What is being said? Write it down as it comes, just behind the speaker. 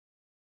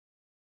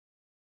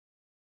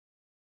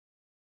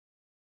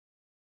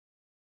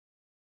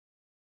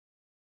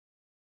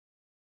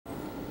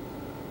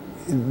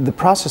The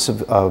process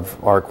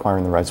of our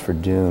acquiring the rights for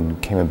Dune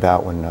came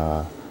about when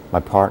my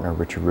partner,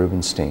 Richard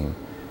Rubenstein,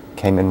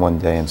 came in one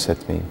day and said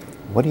to me,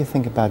 "What do you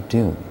think about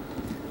Dune?"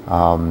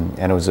 And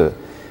it was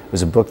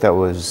a book that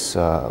was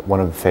one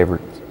of the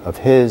favorites of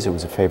his. It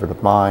was a favorite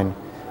of mine,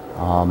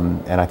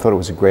 and I thought it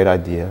was a great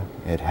idea.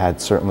 It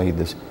had certainly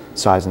the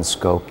size and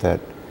scope that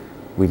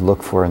we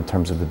look for in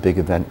terms of the big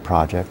event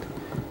project,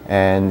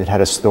 and it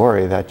had a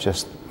story that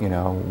just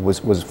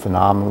was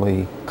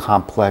phenomenally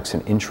complex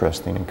and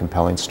interesting and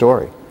compelling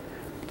story.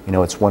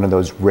 It's one of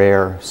those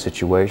rare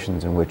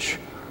situations in which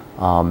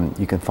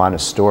you can find a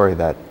story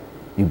that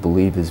you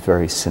believe is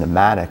very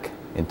cinematic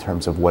in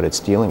terms of what it's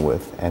dealing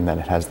with, and then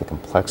it has the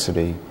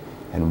complexity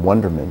and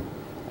wonderment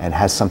and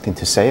has something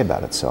to say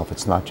about itself.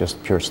 It's not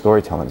just pure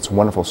storytelling, it's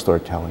wonderful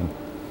storytelling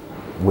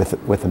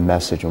with a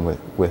message and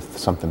with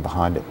something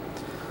behind it.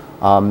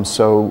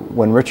 So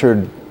when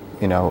Richard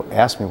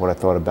asked me what I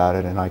thought about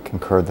it, and I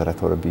concurred that I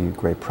thought it'd be a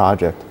great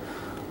project,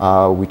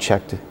 we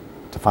checked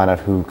to find out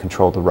who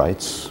controlled the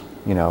rights,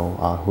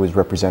 who was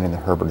representing the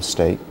Herbert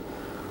estate,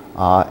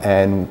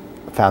 and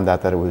found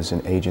out that it was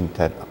an agent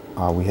that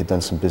we had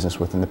done some business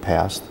with in the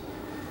past.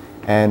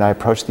 And I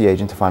approached the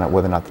agent to find out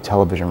whether or not the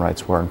television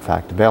rights were in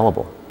fact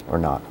available or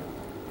not.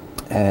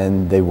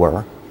 And they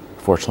were,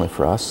 fortunately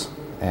for us.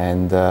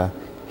 And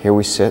here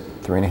we sit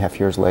 3.5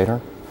 years later,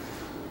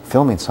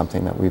 filming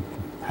something that we've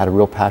had a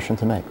real passion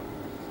to make.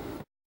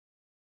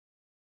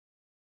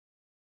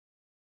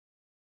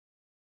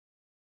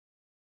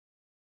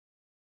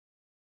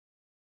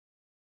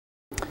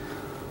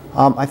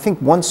 I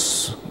think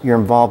once you're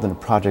involved in a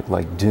project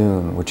like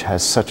Dune, which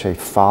has such a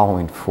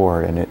following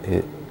for it, and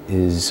it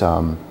is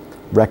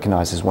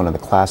recognized as one of the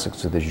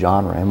classics of the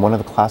genre and one of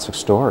the classic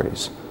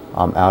stories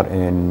out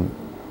in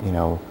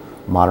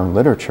modern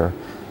literature,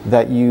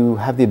 that you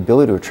have the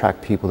ability to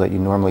attract people that you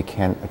normally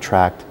can't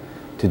attract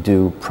to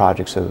do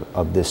projects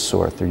of this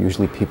sort. They're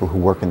usually people who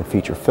work in the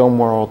feature film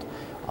world.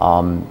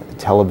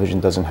 Television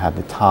doesn't have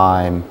the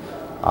time,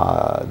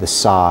 the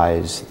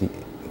size,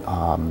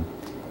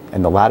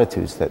 and the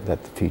latitudes that the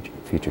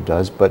feature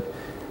does, but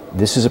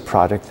this is a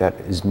project that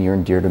is near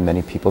and dear to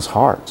many people's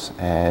hearts,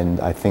 and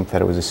I think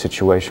that it was a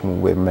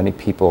situation where many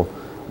people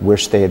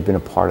wish they had been a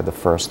part of the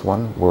first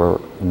one,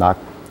 were not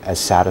as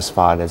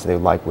satisfied as they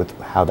like with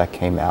how that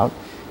came out,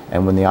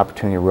 and when the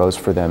opportunity arose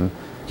for them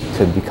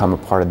to become a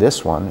part of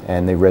this one,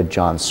 and they read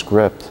John's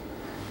script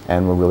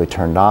and were really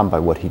turned on by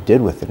what he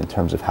did with it in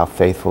terms of how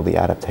faithful the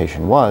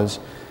adaptation was,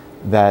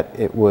 that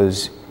it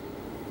was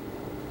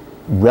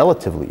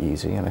relatively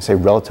easy, and I say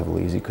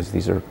relatively easy because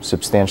these are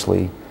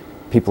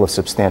people of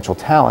substantial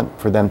talent,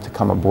 for them to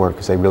come aboard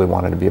because they really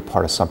wanted to be a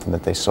part of something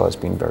that they saw as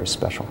being very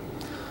special.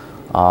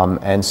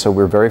 And so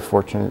we're very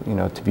fortunate,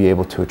 to be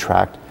able to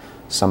attract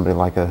somebody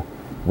like a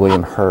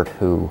William Hurt,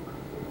 who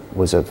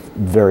was a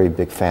very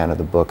big fan of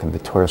the book, and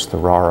Vittorio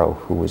Storaro,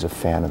 who was a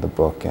fan of the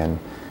book and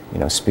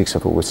speaks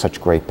of it with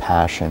such great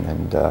passion,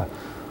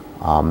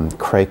 and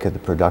Kraka, the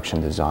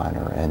production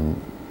designer, and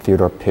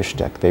Theodore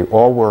Pishtek. They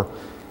all were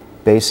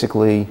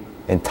basically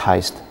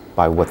enticed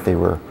by what they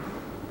were,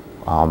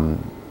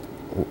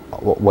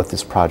 what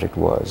this project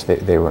was.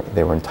 They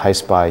were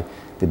enticed by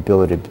the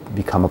ability to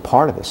become a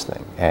part of this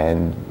thing.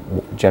 And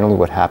generally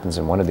what happens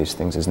in one of these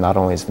things is not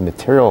only is the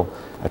material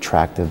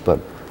attractive, but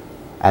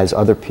as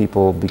other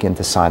people begin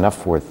to sign up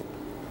for it,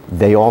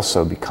 they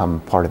also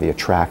become part of the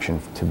attraction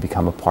to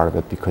become a part of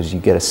it, because you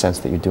get a sense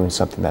that you're doing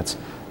something that's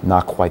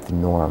not quite the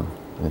norm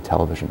in the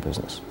television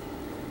business.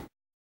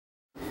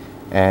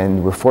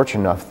 And we're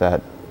fortunate enough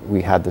that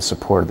we had the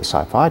support of the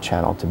Sci-Fi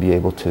Channel to be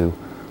able to,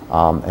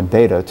 and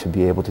Beta, to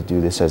be able to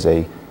do this as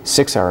a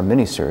 6-hour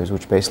miniseries,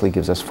 which basically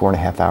gives us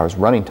 4.5 hours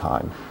running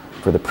time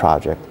for the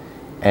project.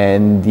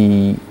 And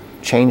the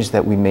changes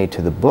that we made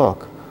to the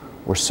book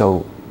were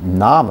so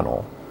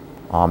nominal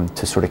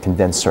to sort of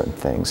condense certain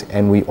things.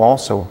 And we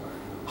also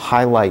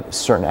highlight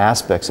certain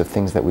aspects of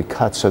things that we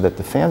cut so that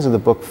the fans of the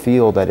book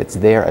feel that it's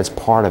there as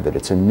part of it.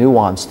 It's a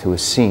nuance to a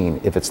scene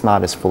if it's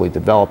not as fully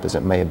developed as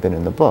it may have been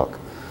in the book.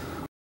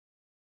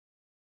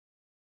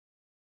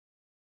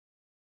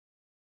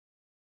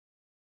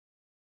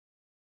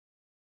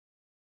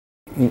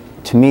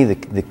 To me,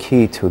 the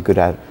key to a good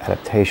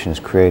adaptation is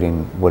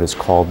creating what is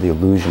called the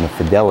illusion of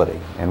fidelity.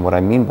 And what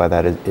I mean by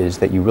that is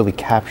that you really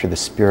capture the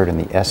spirit and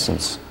the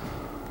essence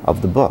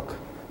of the book.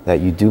 That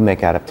you do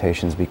make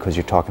adaptations because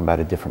you're talking about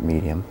a different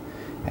medium.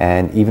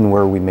 And even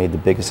where we made the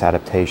biggest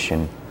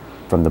adaptation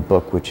from the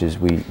book, which is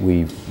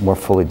we more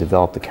fully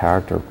developed the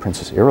character of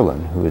Princess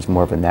Irulan, who is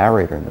more of a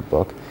narrator in the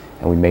book,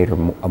 and we made her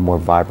a more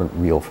vibrant,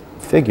 real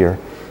figure,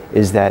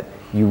 is that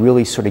you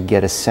really sort of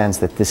get a sense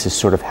that this is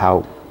sort of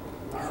how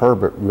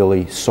Herbert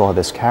really saw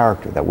this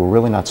character, that we're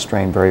really not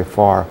straying very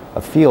far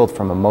afield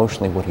from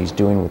emotionally what he's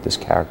doing with this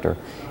character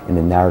in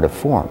the narrative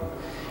form.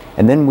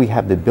 And then we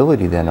have the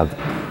ability then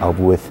of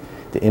with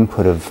the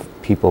input of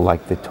people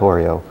like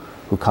Vittorio,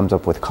 who comes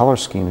up with color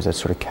schemes that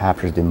sort of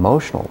captures the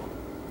emotional,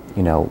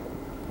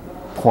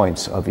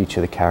 points of each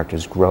of the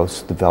characters'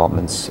 growths,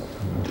 developments,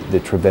 the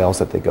travails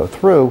that they go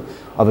through,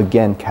 of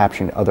again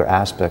capturing other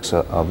aspects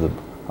of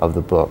of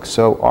the book.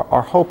 So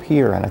our hope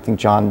here, and I think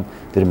John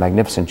did a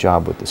magnificent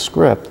job with the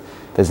script,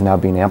 that's now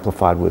being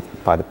amplified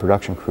by the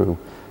production crew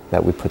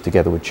that we put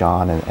together with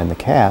John and the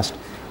cast,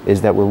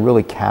 is that we're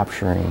really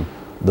capturing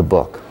the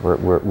book.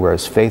 We're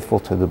as faithful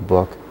to the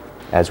book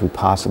as we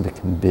possibly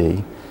can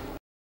be.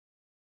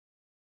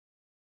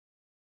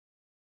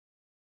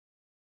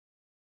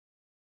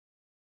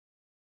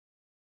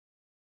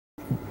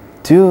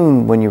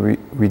 Dune, when you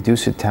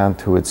reduce it down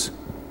to its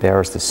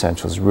barest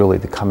essentials, is really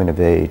the coming of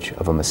age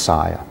of a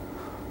Messiah.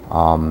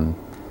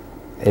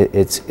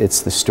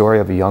 It's the story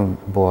of a young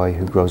boy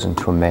who grows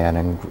into a man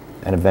and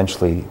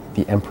eventually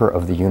the emperor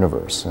of the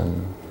universe.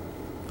 And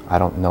I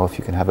don't know if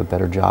you can have a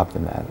better job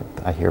than that.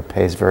 I hear it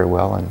pays very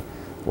well and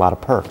a lot of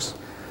perks.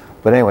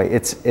 But anyway,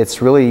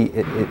 it's really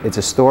it's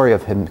a story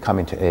of him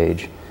coming to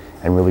age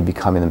and really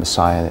becoming the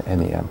Messiah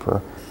and the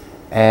emperor.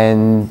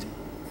 And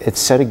it's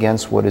set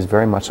against what is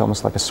very much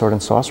almost like a sword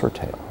and sorcerer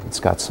tale. It's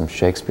got some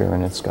Shakespeare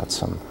in it, it's got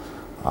some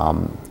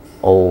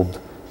old,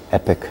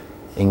 epic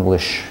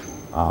English,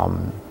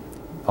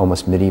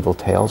 almost medieval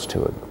tales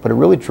to it. But it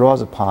really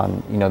draws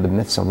upon, you know, the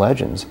myths and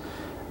legends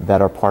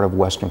that are part of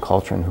Western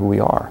culture and who we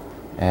are.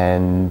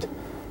 And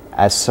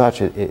as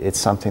such, it's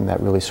something that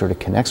really sort of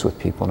connects with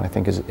people, and I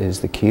think is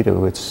the key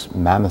to its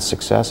mammoth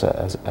success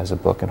as a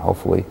book, and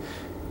hopefully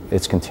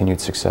its continued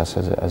success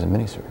as a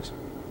miniseries.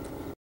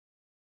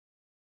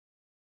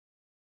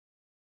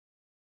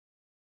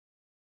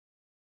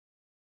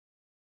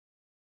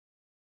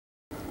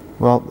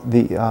 Well,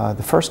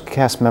 the first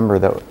cast member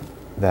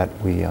that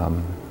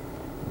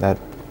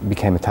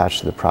became attached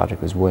to the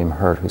project was William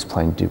Hurt, who's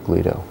playing Duke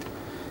Leto,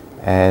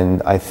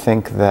 and I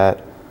think that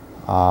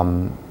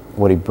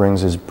what he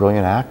brings is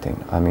brilliant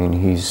acting. I mean,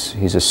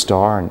 he's a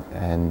star,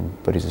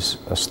 but he's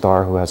a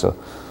star who has a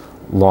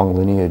long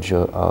lineage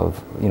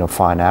of you know,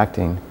 fine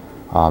acting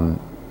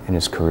in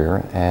his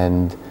career,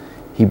 and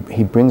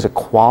he brings a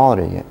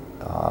quality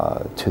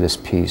to this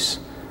piece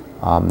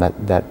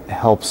that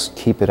helps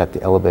keep it at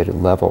the elevated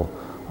level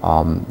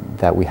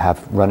that we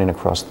have running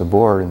across the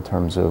board in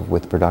terms of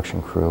with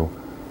production crew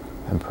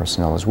and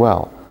personnel as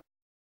well.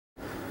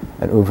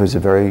 And Uwe is a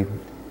very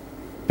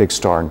big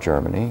star in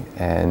Germany,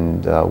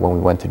 and when we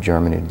went to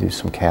Germany to do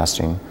some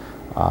casting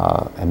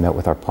and met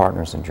with our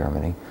partners in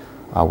Germany,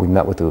 we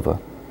met with Uwe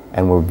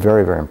and were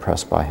very, very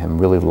impressed by him,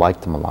 really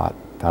liked him a lot,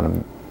 found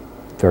him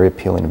very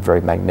appealing and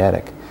very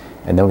magnetic.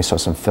 And then we saw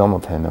some film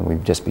of him and we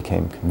just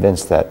became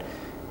convinced that,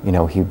 you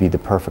know, he'd be the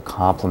perfect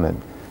complement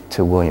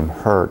to William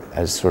Hurt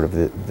as sort of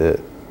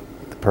the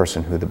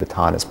person who the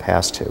baton is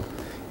passed to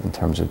in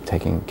terms of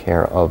taking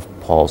care of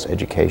Paul's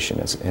education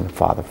as a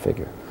father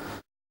figure.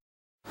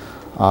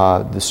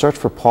 The search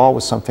for Paul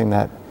was something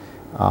that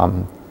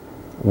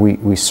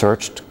we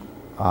searched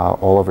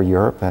all over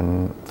Europe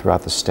and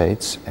throughout the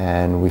States,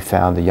 and we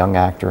found a young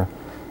actor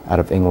out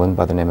of England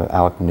by the name of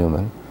Alec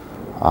Newman,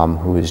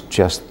 who is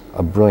just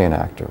a brilliant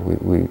actor.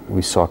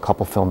 We saw a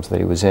couple films that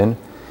he was in,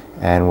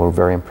 and we're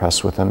very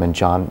impressed with him, and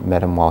John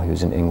met him while he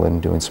was in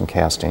England doing some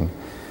casting.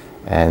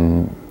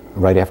 And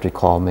right after he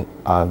called me,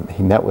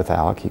 he met with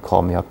Alec, he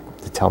called me up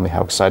to tell me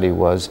how excited he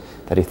was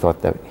that he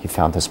thought that he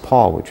found his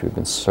Paul, which we've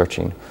been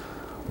searching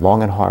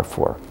long and hard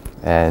for.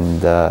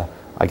 And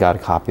I got a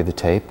copy of the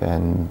tape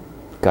and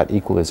got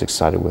equally as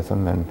excited with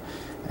him,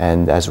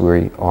 and as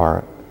we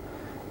are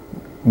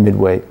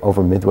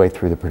over midway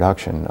through the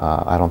production,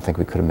 I don't think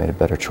we could have made a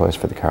better choice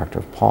for the character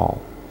of Paul.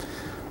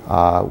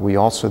 We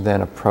also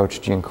then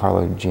approached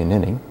Giancarlo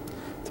Giannini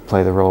to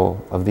play the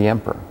role of the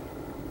Emperor.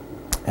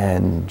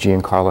 And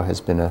Giancarlo has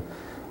been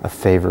a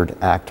favored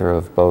actor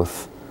of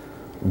both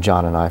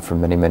John and I for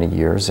many, many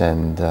years,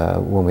 and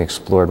when we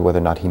explored whether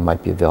or not he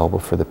might be available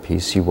for the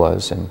piece, he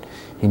was, and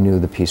he knew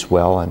the piece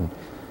well, and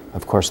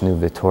of course knew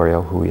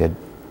Vittorio, who he had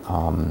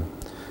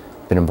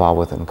been involved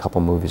with in a couple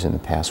movies in the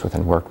past with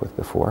and worked with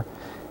before.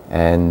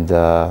 And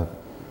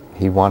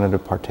he wanted to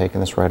partake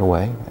in this right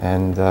away,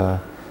 and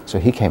so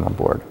he came on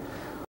board.